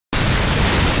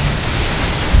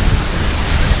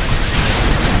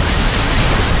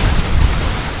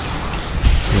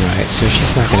so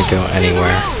she's not going to go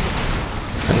anywhere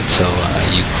until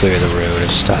you clear the road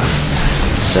of stuff.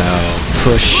 So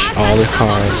push all the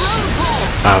cars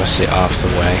obviously off the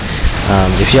way.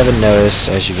 If you haven't noticed,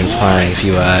 as you've been playing, if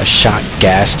you shot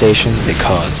gas stations, they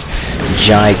cause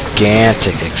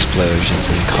gigantic explosions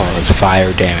and cause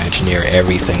fire damage near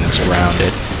everything that's around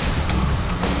it.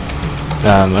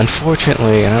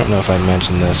 Unfortunately, I don't know if I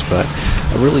mentioned this, but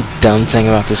a really dumb thing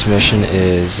about this mission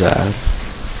is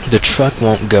the truck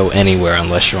won't go anywhere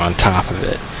unless you're on top of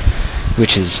it,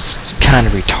 which is kind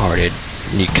of retarded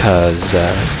because,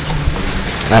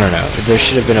 I don't know, there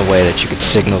should have been a way that you could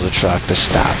signal the truck to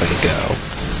stop and go.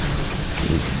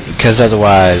 Because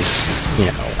otherwise, you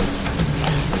know,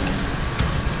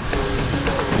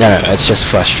 I don't know, it's just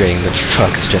frustrating. The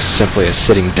truck is just simply a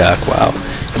sitting duck while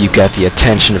you got the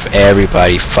attention of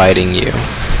everybody fighting you.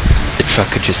 The truck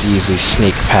could just easily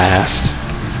sneak past.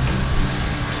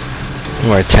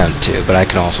 Or attempt to, but I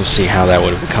can also see how that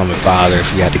would have become a bother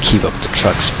if you had to keep up the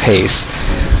truck's pace.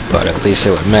 But at least it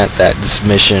would have meant that this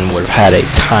mission would have had a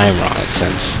timer on it,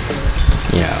 since,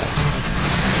 you know,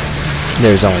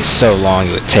 there's only so long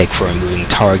it would take for a moving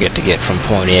target to get from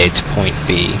point A to point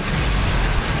B.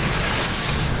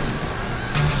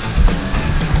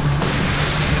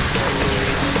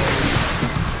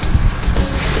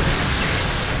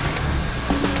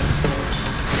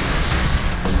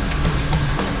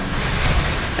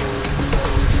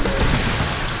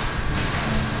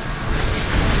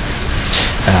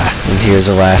 And here's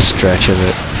the last stretch of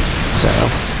it. So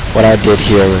what I did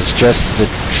here was, just as the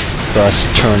bus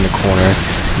turned the corner,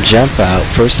 jump out.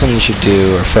 First thing you should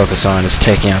do or focus on is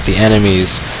taking out the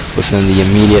enemies within the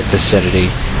immediate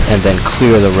vicinity, and then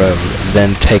clear the road,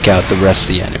 then take out the rest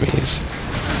of the enemies.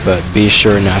 But be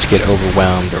sure not to get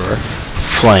overwhelmed or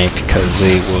flanked, because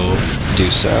they will do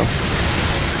so,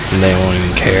 and they won't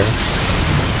even care.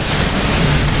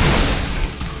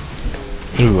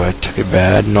 Ooh, I took it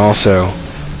bad. And also,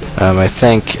 I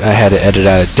think I had to edit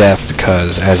out a death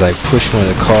because as I pushed one of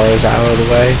the cars out of the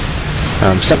way,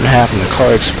 something happened. The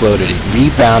car exploded. It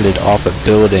rebounded off a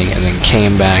building and then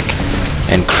came back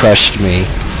and crushed me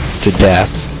to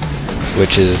death,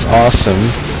 which is awesome,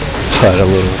 but a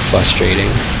little frustrating,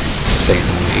 to say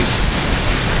the least.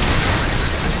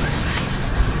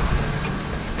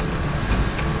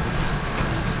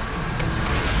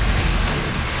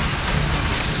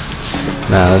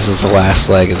 Now this is the last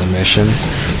leg of the mission,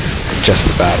 just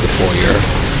about before you're,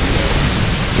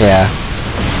 yeah,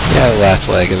 the last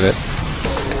leg of it.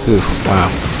 Ooh, wow,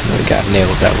 I got nailed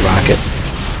with that rocket.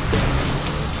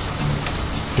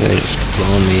 They're just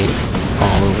blowing me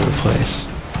all over the place.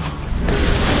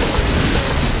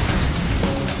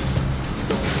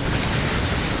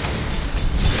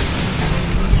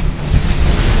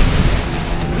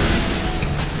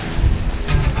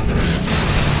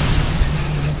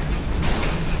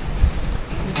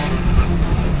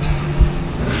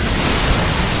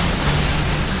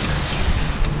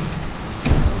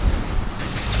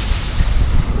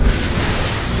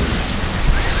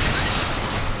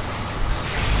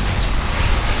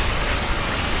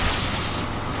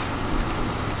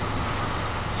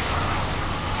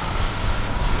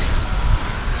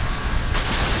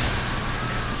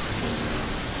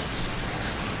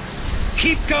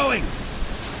 Keep going!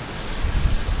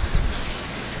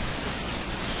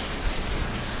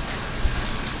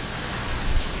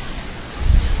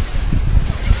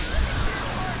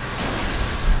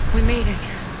 We made it.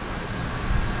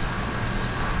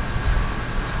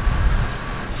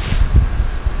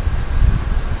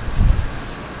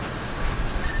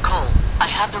 Cole, I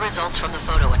have the results from the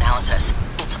photo analysis.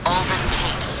 It's Alden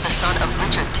Tate, the son of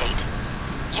Richard Tate.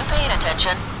 You paying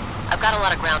attention? I've got a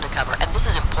lot of ground to cover, and this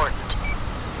is important.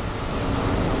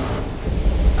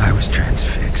 I was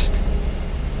transfixed.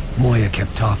 Moya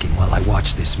kept talking while I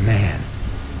watched this man,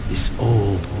 this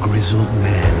old, grizzled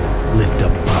man, lift a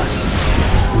bus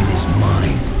with his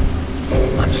mind.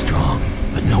 I'm strong,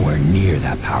 but nowhere near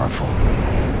that powerful.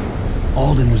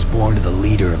 Alden was born to the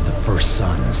leader of the First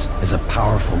Sons. As a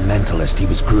powerful mentalist, he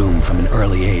was groomed from an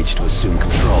early age to assume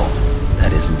control.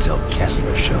 That is until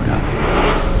Kessler showed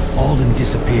up. Alden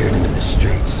disappeared into the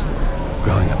streets,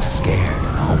 growing up scared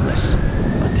and homeless.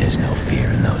 But there's no fear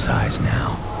in those eyes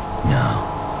now. No,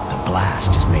 the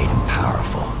blast has made him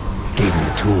powerful. Gave him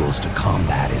the tools to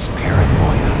combat his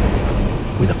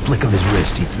paranoia. With a flick of his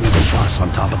wrist, he threw the bus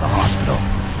on top of the hospital,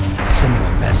 sending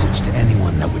a message to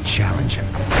anyone that would challenge him.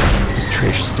 With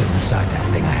Trish still inside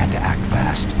that thing, I had to act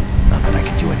fast. Not that I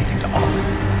could do anything to Alden.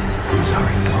 He was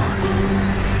already gone.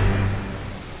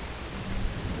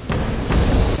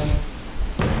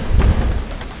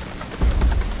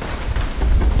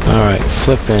 Alright,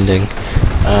 flip ending.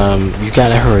 You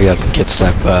gotta hurry up and get to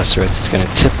that bus or it's gonna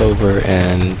tip over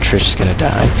and Trish is gonna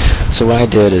die. So what I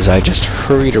did is I just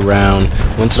hurried around,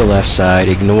 went to the left side,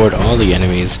 ignored all the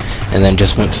enemies, and then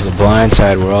just went to the blind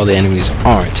side where all the enemies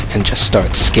aren't and just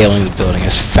start scaling the building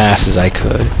as fast as I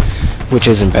could, which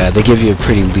isn't bad. They give you a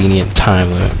pretty lenient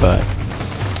time limit, but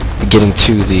getting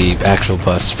to the actual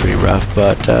bus is pretty rough,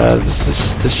 but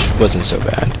this wasn't so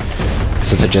bad,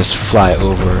 since I just fly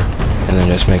over and then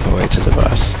just make my way to the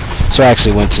bus. So I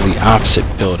actually went to the opposite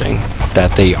building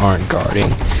that they aren't guarding,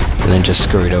 and then just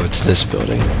scurried over to this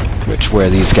building, where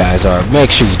these guys are. Make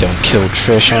sure you don't kill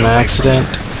Trish on accident.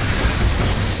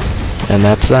 And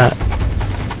that's that.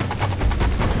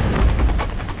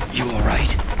 You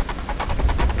alright?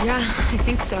 Yeah, I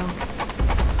think so.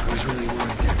 I was really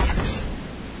worried there, Trish.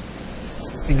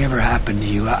 If anything ever happened to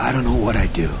you, I don't know what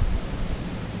I'd do.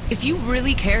 If you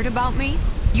really cared about me,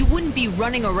 you wouldn't be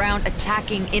running around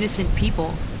attacking innocent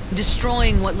people,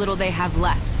 destroying what little they have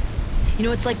left. You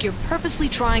know, it's like you're purposely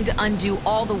trying to undo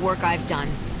all the work I've done.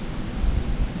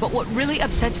 But what really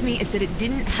upsets me is that it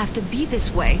didn't have to be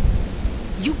this way.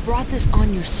 You brought this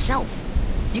on yourself.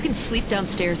 You can sleep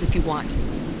downstairs if you want.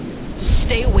 Just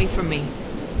stay away from me.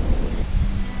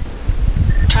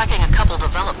 Tracking a couple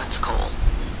developments, Cole.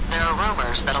 There are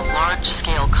rumors that a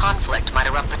large-scale conflict might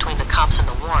erupt between the cops in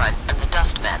the Warren and the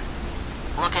Dustmen.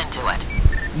 Look into it.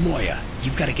 Moya,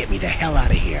 you've got to get me the hell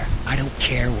out of here. I don't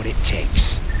care what it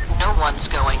takes. No one's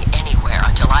going anywhere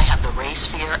until I have the Ray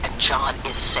Sphere and John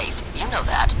is safe. You know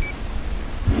that.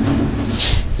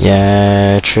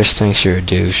 Yeah, Trish thinks you're a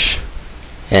douche.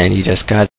 And you just got